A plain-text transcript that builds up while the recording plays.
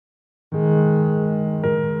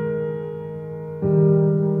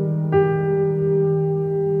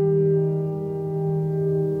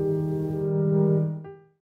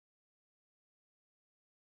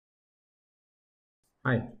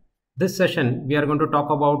This session, we are going to talk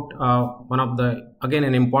about one of the, again,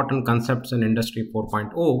 an important concepts in Industry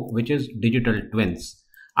 4.0, which is digital twins.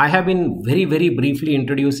 I have been very briefly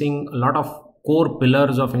introducing a lot of core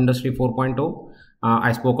pillars of Industry 4.0.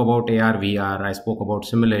 I spoke about AR, VR, I spoke about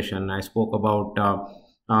simulation, I spoke about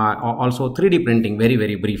also 3D printing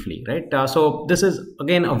very briefly, right? So this is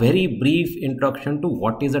again a very brief introduction to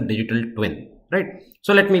what is a digital twin, right?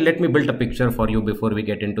 So let me build a picture for you before we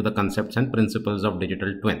get into the concepts and principles of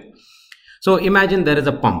digital twin. So imagine there is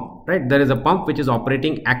a pump, right? There is a pump which is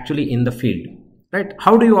operating actually in the field, right?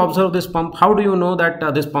 How do you observe this pump? How do you know that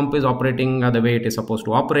this pump is operating the way it is supposed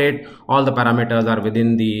to operate? All the parameters are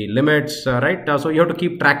within the limits, right? So you have to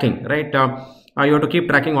keep tracking, right? You have to keep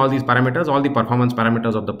tracking all these parameters, all the performance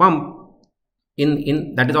parameters of the pump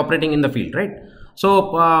in that is operating in the field, right?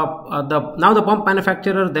 So now the pump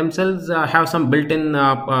manufacturers themselves have some built-in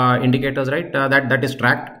indicators, right? That is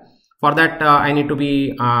tracked. For that, I need to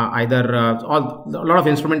be either a lot of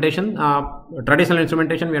instrumentation, traditional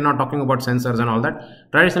instrumentation. We are not talking about sensors and all that.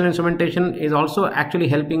 Traditional instrumentation is also actually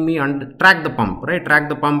helping me track the pump, right? Track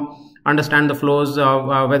the pump, understand the flows,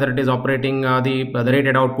 whether it is operating the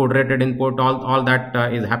rated output, rated input, all that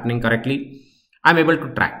is happening correctly. I'm able to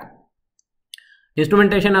track.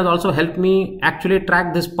 Instrumentation has also helped me actually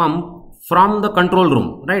track this pump from the control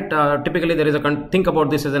room, right? Typically there is think about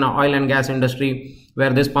this as an oil and gas industry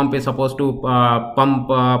where this pump is supposed to pump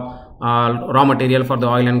raw material for the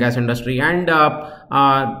oil and gas industry, and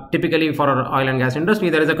typically for oil and gas industry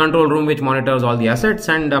there is a control room which monitors all the assets,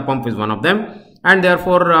 and pump is one of them, and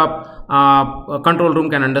therefore a control room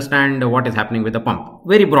can understand what is happening with the pump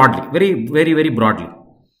very broadly, very broadly,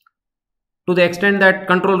 to the extent that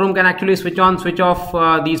control room can actually switch on, switch off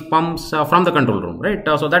these pumps from the control room, right?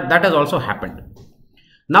 So that has also happened.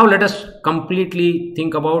 Now let us completely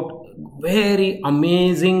think about very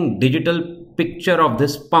amazing digital picture of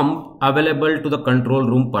this pump available to the control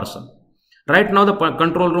room person. Right now the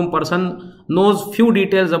control room person knows few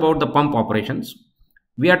details about the pump operations.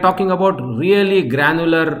 We are talking about really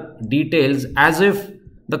granular details, as if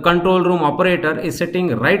the control room operator is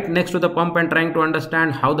sitting right next to the pump and trying to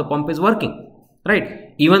understand how the pump is working,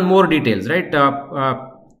 right? Even more details, right?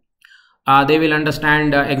 They will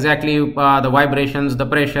understand exactly the vibrations, the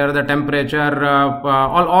pressure, the temperature,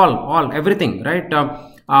 everything, right?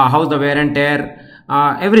 How's the wear and tear,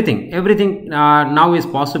 everything now is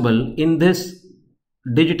possible in this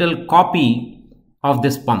digital copy of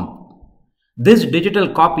this pump. This digital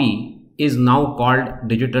copy is now called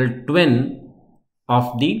digital twin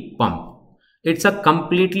of the pump. It's a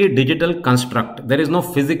completely digital construct. There is no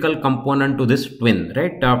physical component to this twin,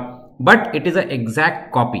 right? But it is an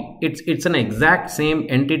exact copy. It's an exact same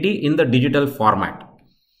entity in the digital format.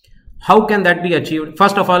 How can that be achieved?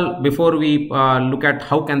 First of all, before we look at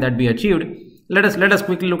how can that be achieved, let us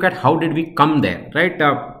quickly look at how did we come there, right?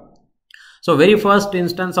 So very first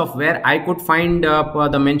instance of where I could find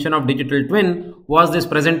the mention of digital twin was this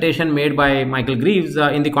presentation made by Michael Greaves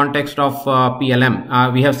in the context of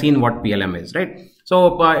PLM. We have seen what PLM is, right?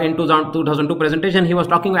 So in 2002 presentation, he was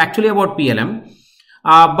talking actually about PLM,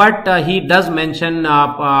 but he does mention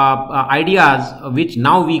ideas which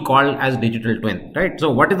now we call as digital twin, right? So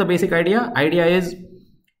what is the basic idea? Idea is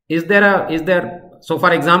there, so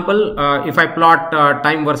for example, if I plot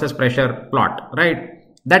time versus pressure plot, right?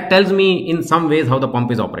 That tells me in some ways how the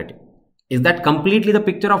pump is operating. Is that completely the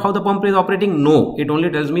picture of how the pump is operating? No, it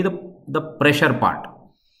only tells me the pressure part.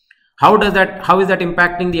 How is that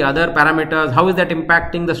impacting the other parameters? How is that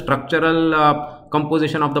impacting the structural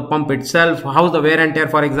composition of the pump itself? How is the wear and tear,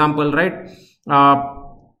 for example, right?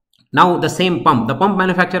 Now the same pump, the pump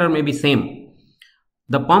manufacturer may be same.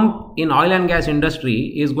 The pump in oil and gas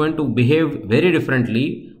industry is going to behave very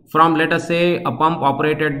differently from, let us say, a pump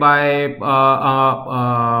operated by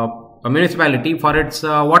a municipality for its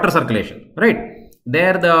water circulation, right?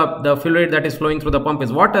 There the fluid that is flowing through the pump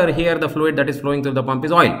is water. Here the fluid that is flowing through the pump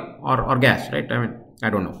is oil or gas, right? I mean, I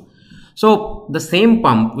don't know. So the same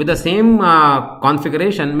pump with the same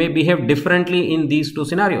configuration may behave differently in these two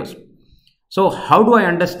scenarios. So how do I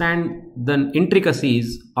understand the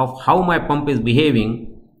intricacies of how my pump is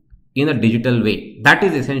behaving in a digital way? That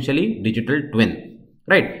is essentially digital twin.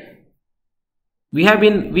 Right? We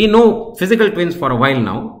know physical twins for a while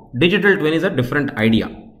now. Digital twin is a different idea,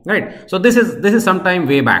 right? So this is some time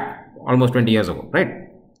way back, almost 20 years ago, right?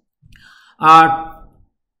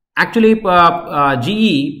 Actually,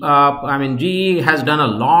 GE has done a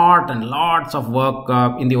lot and lots of work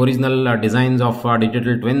in the original designs of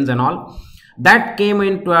digital twins and all. That came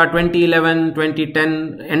in 2011,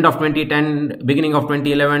 2010, end of 2010, beginning of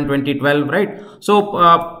 2011, 2012, right? So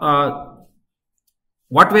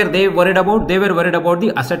what were they worried about? They were worried about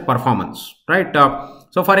the asset performance, right?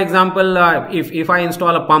 So for example, if I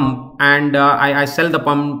install a pump and I sell the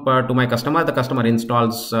pump to my customer, the customer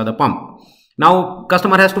installs the pump. Now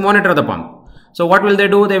customer has to monitor the pump. So what will they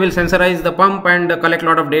do? They will sensorize the pump and collect a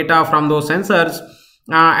lot of data from those sensors.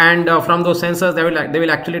 And from those sensors, they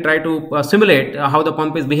will actually try to simulate how the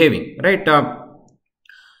pump is behaving, right?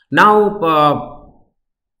 Now,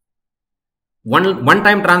 one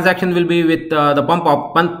time transaction will be with the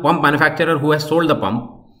pump manufacturer who has sold the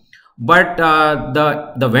pump, but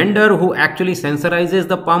the vendor who actually sensorizes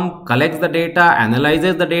the pump, collects the data,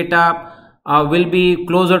 analyzes the data, will be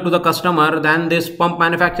closer to the customer than this pump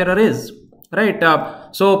manufacturer is, right?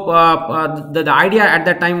 The idea at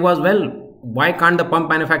that time was, well, why can't the pump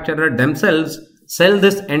manufacturer themselves sell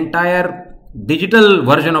this entire digital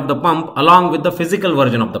version of the pump along with the physical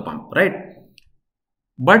version of the pump, right?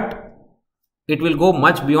 But it will go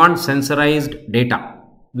much beyond sensorized data.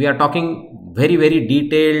 We are talking very, very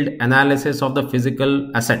detailed analysis of the physical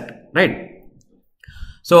asset, right?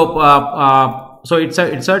 So, so it's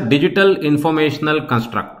a digital informational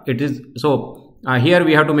construct. It is so here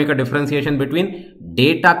we have to make a differentiation between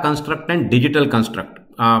data construct and digital construct.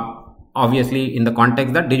 Obviously, in the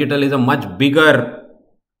context that digital is a much bigger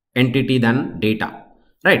entity than data,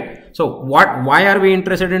 right? So why are we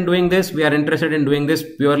interested in doing this? We are interested in doing this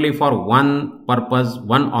purely for one purpose,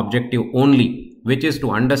 one objective only, which is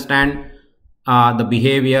to understand the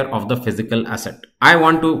behavior of the physical asset. I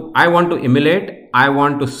want to emulate, I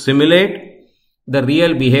want to simulate the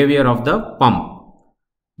real behavior of the pump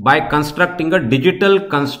by constructing a digital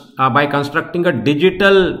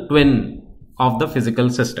twin of the physical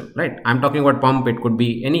system, right? I'm talking about pump. It could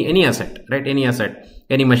be any asset, right? Any asset,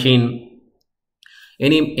 any machine,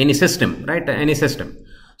 any system, right? Any system.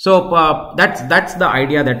 So that's the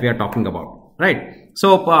idea that we are talking about, right?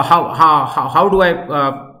 So how do I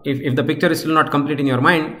if the picture is still not complete in your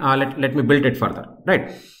mind, let me build it further,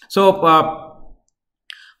 right? So for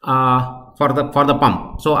the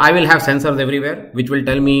pump, so I will have sensors everywhere which will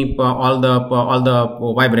tell me all the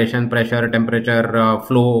vibration, pressure, temperature,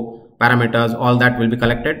 flow parameters, all that will be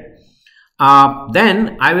collected.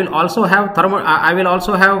 Then I will also have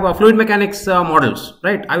fluid mechanics models,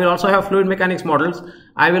 right? I will also have fluid mechanics models.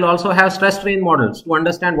 I will also have stress strain models to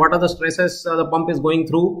understand what are the stresses the pump is going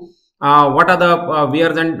through, what are the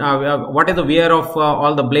wears and what is the wear of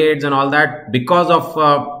all the blades and all that because of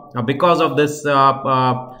this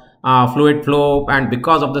fluid flow and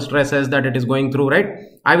because of the stresses that it is going through, right?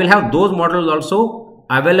 I will have those models also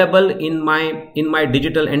available in my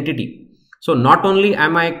digital entity. So not only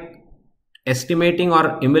am I estimating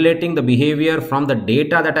or emulating the behavior from the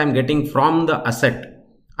data that I'm getting from the asset,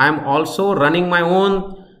 I'm also running my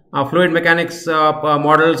own fluid mechanics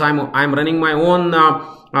models. I'm running my own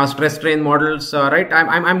stress strain models, right?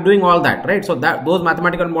 I'm doing all that, right? So that those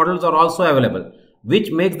mathematical models are also available,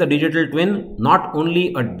 which makes the digital twin not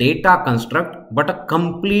only a data construct but a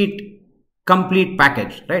complete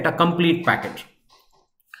package, right? A complete package.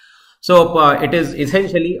 So it is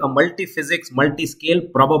essentially a multi-physics, multi-scale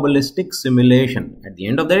probabilistic simulation. At the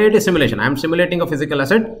end of the day, it is simulation. I am simulating a physical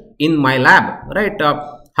asset in my lab, right?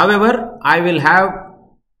 However, I will have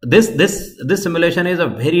this simulation is a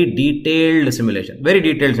very detailed simulation,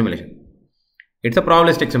 It's a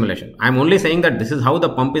probabilistic simulation. I am only saying that this is how the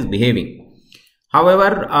pump is behaving.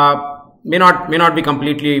 However, may not be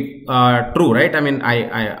completely true, right? I mean,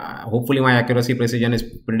 I hopefully my accuracy precision is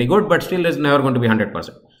pretty good, but still is never going to be 100%.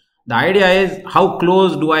 The idea is how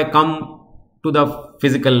close do I come to the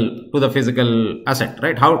physical asset,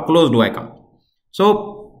 right? How close do I come?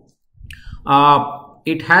 So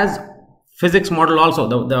it has physics model also,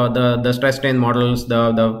 the stress strain models,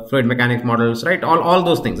 the fluid mechanics models, right? All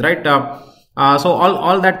those things, right? So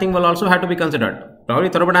all that thing will also have to be considered. Probably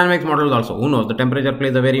thermodynamics models also. Who knows? The temperature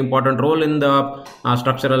plays a very important role in the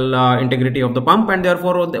structural integrity of the pump, and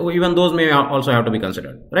therefore even those may also have to be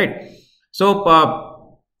considered, right? So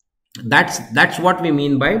that's what we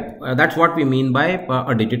mean by a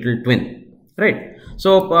digital twin, right?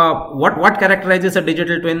 So what characterizes a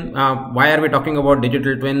digital twin? Why are we talking about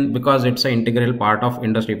digital twin? Because it's an integral part of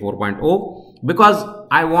Industry 4.0. Because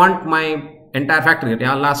I want my entire factory.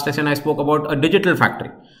 Last session I spoke about a digital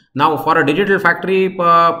factory. Now for a digital factory,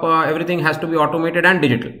 everything has to be automated and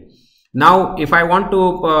digital. Now if I want to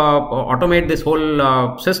automate this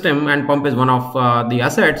whole system, and pump is one of the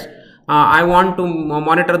assets, I want to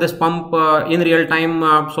monitor this pump in real time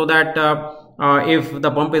so that if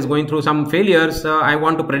the pump is going through some failures, I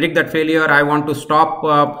want to predict that failure. I want to stop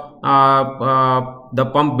the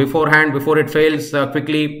pump beforehand, before it fails,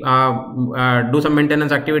 quickly do some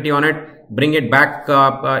maintenance activity on it, bring it back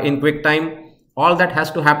in quick time, All that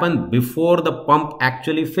has to happen before the pump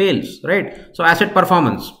actually fails, right? So asset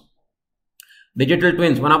performance. Digital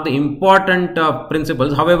twins, one of the important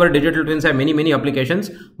principles. However, digital twins have many applications.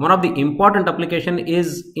 One of the important application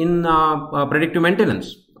is in predictive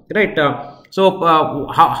maintenance, right?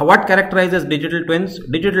 What characterizes digital twins?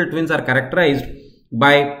 Digital twins are characterized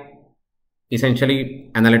by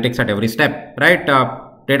essentially analytics at every step, right?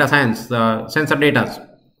 Data science, sensor data,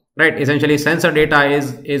 right? Essentially, sensor data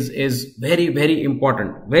is very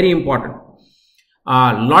important, very important.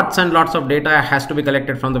 Lots and lots of data has to be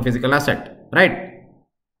collected from the physical asset, right?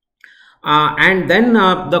 And then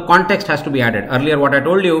the context has to be added. Earlier, what I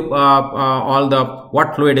told you, all the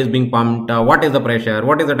what fluid is being pumped, what is the pressure,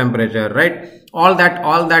 what is the temperature, right? All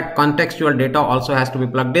that contextual data also has to be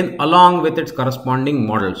plugged in along with its corresponding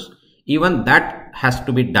models. Even that has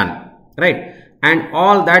to be done, right? And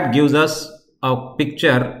all that gives us a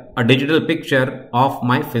picture, a digital picture of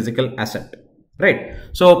my physical asset. Right.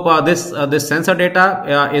 So this sensor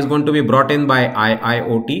data is going to be brought in by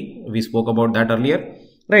IIoT. We spoke about that earlier.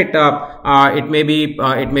 Right. It may be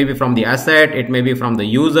from the asset. It may be from the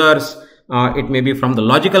users. It may be from the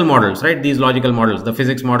logical models. Right. These logical models, the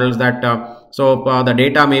physics models that. The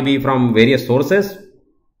data may be from various sources.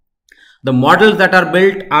 The models that are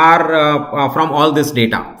built are from all this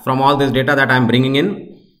data. From all this data that I am bringing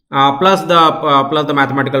in, plus the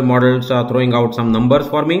mathematical models throwing out some numbers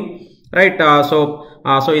for me. Right. So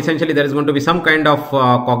essentially there is going to be some kind of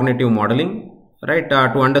cognitive modeling, right?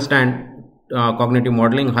 To understand cognitive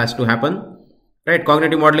modeling has to happen, right?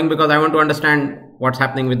 Cognitive modeling, because I want to understand what's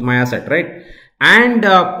happening with my asset, right? And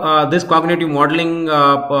this cognitive modeling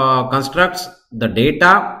constructs the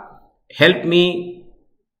data help me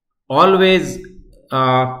always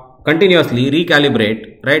continuously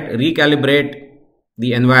recalibrate, right? Recalibrate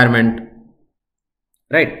the environment,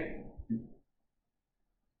 right?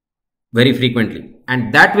 Very frequently,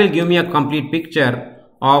 and that will give me a complete picture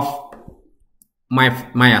of my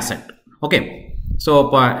asset. Okay,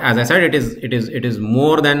 so as I said, it is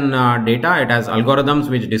more than data. It has algorithms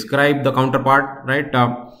which describe the counterpart, right?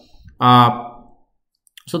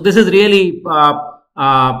 So this is really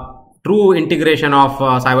true integration of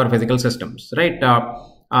cyber physical systems, right?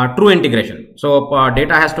 True integration. So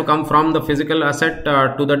data has to come from the physical asset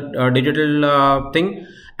to the digital thing.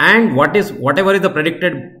 And whatever is the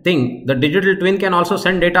predicted thing, the digital twin can also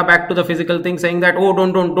send data back to the physical thing saying that, oh,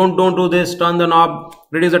 don't do this, turn the knob,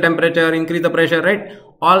 reduce the temperature, increase the pressure, right?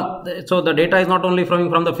 So the data is not only flowing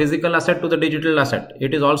from the physical asset to the digital asset.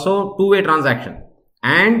 It is also two-way transaction.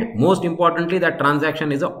 And most importantly, that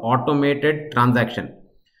transaction is an automated transaction.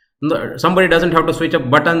 Somebody doesn't have to switch a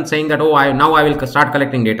button saying that, oh, now I will start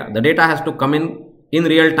collecting data. The data has to come in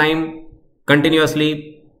real time,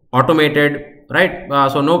 continuously, automated. Right.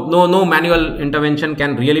 So no manual intervention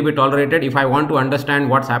can really be tolerated if I want to understand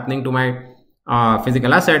what's happening to my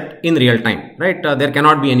physical asset in real time. Right. There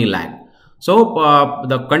cannot be any lag. So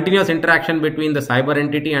the continuous interaction between the cyber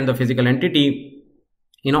entity and the physical entity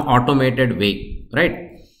in an automated way.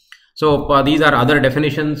 Right. So these are other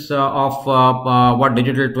definitions of what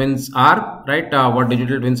digital twins are. Right. What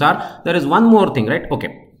digital twins are. There is one more thing. Right.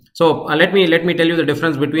 Okay. So let me tell you the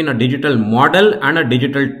difference between a digital model and a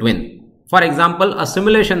digital twin. For example, a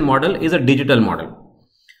simulation model is a digital model.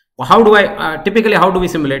 How do I typically how do we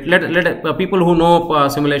simulate? Let people who know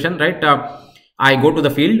simulation, right? I go to the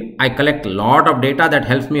field, I collect a lot of data that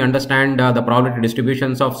helps me understand the probability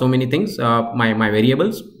distributions of so many things, my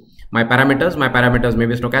variables, my parameters. My parameters may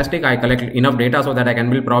be stochastic. I collect enough data so that I can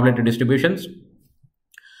build probability distributions.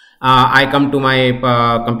 I come to my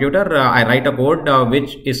computer, I write a code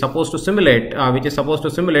which is supposed to simulate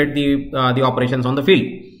the operations on the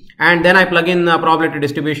field. And then I plug in probability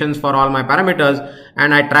distributions for all my parameters,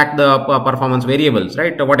 and I track the performance variables,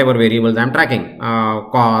 right? Whatever variables I'm tracking,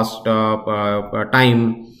 cost,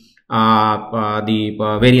 time,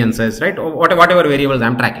 the variances, right? Whatever variables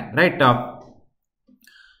I'm tracking, right?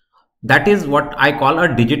 That is what I call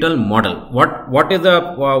a digital model. What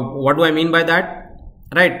do I mean by that?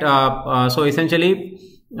 Right? So essentially,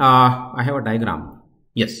 I have a diagram.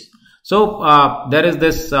 Yes. So there is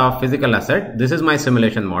this physical asset. This is my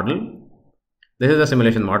simulation model. This is a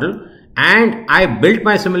simulation model, and I built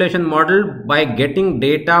my simulation model by getting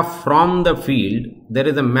data from the field. There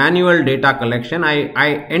is a manual data collection.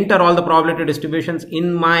 I enter all the probability distributions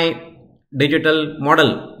in my digital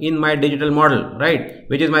model, right?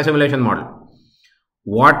 Which is my simulation model.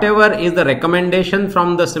 Whatever is the recommendation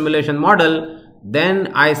from the simulation model,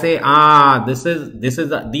 then I say, these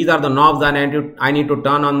are the knobs that I need to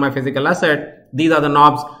turn on my physical asset. These are the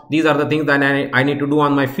knobs. These are the things that I need to do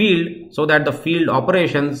on my field so that the field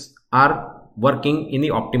operations are working in the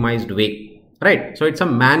optimized way. right? So it's a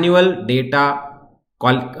manual data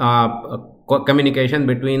communication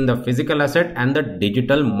between the physical asset and the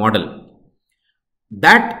digital model.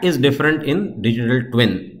 That is different in digital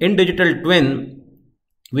twin. In digital twin,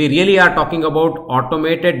 we really are talking about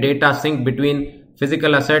automated data sync between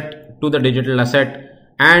physical asset to the digital asset,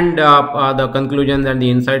 and the conclusions and the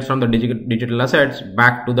insights from the digital assets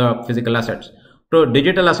back to the physical assets. So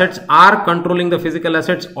digital assets are controlling the physical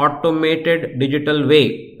assets automated digital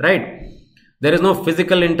way, right? There is no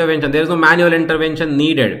physical intervention, there is no manual intervention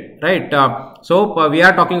needed, right? So we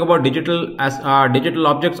are talking about digital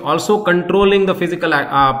objects also controlling the physical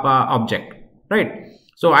object, right?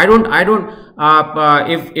 So if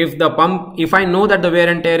I know that the wear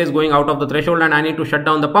and tear is going out of the threshold and I need to shut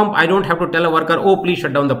down the pump, I don't have to tell a worker, oh, please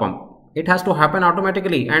shut down the pump. It has to happen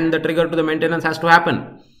automatically, and the trigger to the maintenance has to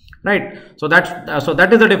happen, right? So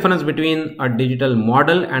that is the difference between a digital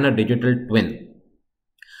model and a digital twin.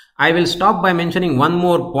 I will stop by mentioning one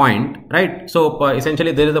more point, right? So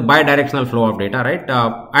essentially there is a bidirectional flow of data, right?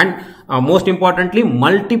 And most importantly,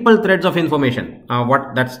 multiple threads of information.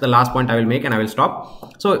 That's the last point I will make, and I will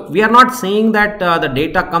stop. So we are not saying that the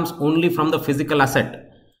data comes only from the physical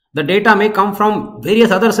asset. The data may come from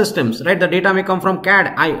various other systems, right? The data may come from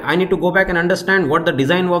CAD. I need to go back and understand what the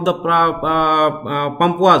design of the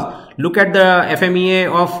pump was. Look at the FMEA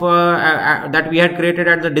of that we had created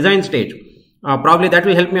at the design stage. Probably that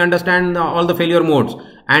will help me understand all the failure modes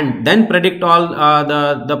and then predict all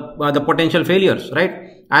the potential failures,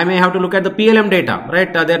 right? I may have to look at the PLM data,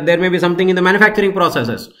 right? There may be something in the manufacturing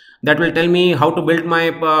processes that will tell me how to build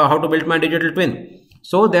my digital twin.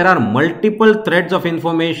 So there are multiple threads of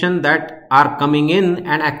information that are coming in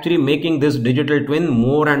and actually making this digital twin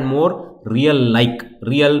more and more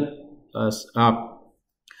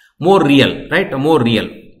more real, right? More real.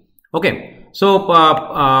 Okay. So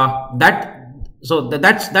that's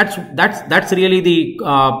really the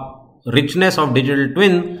richness of digital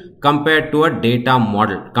twin compared to a data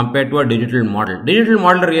model, compared to a digital model. Digital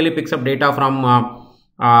model really picks up data from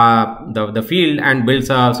the field and builds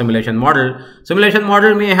a simulation model. Simulation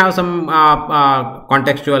model may have some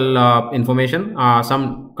contextual information,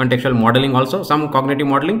 some contextual modeling also, some cognitive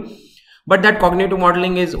modeling. But that cognitive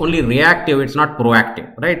modeling is only reactive, it's not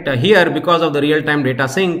proactive, right? Here, because of the real-time data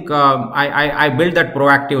sync, I build that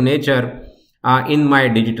proactive nature in my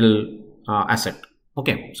digital asset.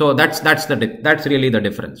 Okay, so that's really the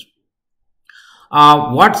difference.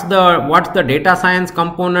 What's the data science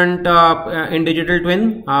component in digital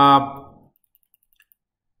twin?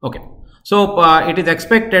 Okay, so it is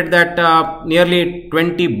expected that nearly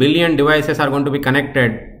 20 billion devices are going to be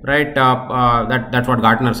connected, right? That's what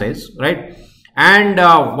Gartner says, right? And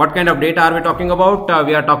what kind of data are we talking about?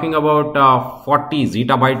 We are talking about 40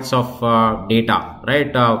 zettabytes of data,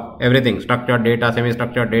 right? Everything, structured data,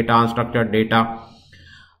 semi-structured data, unstructured data.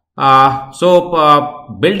 So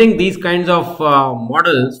building these kinds of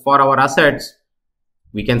models for our assets,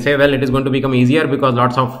 we can say, well, it is going to become easier because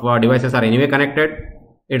lots of devices are anyway connected.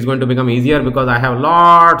 It's going to become easier because I have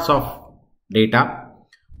lots of data.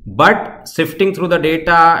 But sifting through the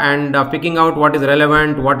data and picking out what is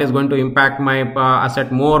relevant, what is going to impact my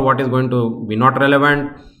asset more, what is going to be not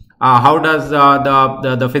relevant, how does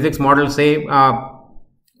the physics model say, or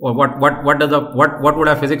what would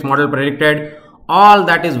a physics model predicted? All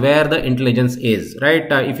that is where the intelligence is,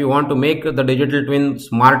 right? If you want to make the digital twin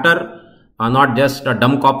smarter, not just a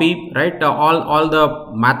dumb copy, right? All the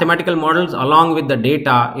mathematical models along with the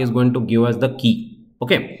data is going to give us the key.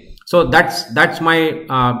 Okay. So that's my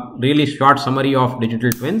really short summary of digital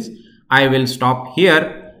twins. I will stop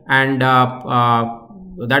here, and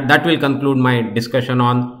that will conclude my discussion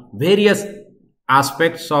on various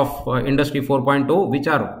aspects of Industry 4.0, which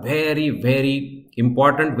are very, very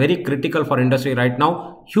important, very critical for industry right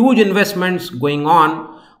now. Huge investments going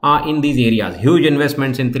on in these areas, huge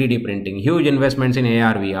investments in 3D printing, huge investments in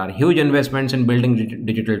AR, VR, huge investments in building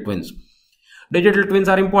digital twins. Digital twins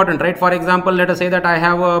are important, right? For example, let us say that I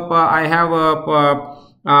have a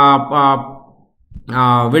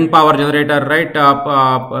wind power generator, right,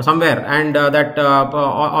 somewhere, and that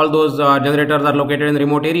all those generators are located in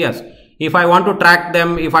remote areas. If I want to track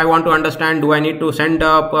them, if I want to understand, do I need to send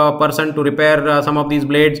a person to repair some of these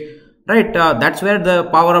blades, right? That's where the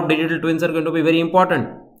power of digital twins are going to be very important.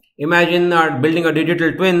 Imagine building a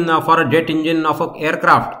digital twin for a jet engine of an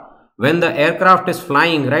aircraft. When the aircraft is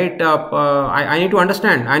flying, right, I need to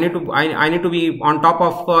understand, I need to be on top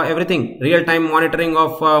of everything, real-time monitoring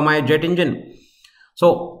of my jet engine.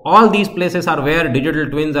 So all these places are where digital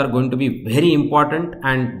twins are going to be very important,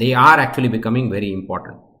 and they are actually becoming very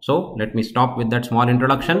important. So let me stop with that small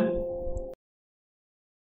introduction.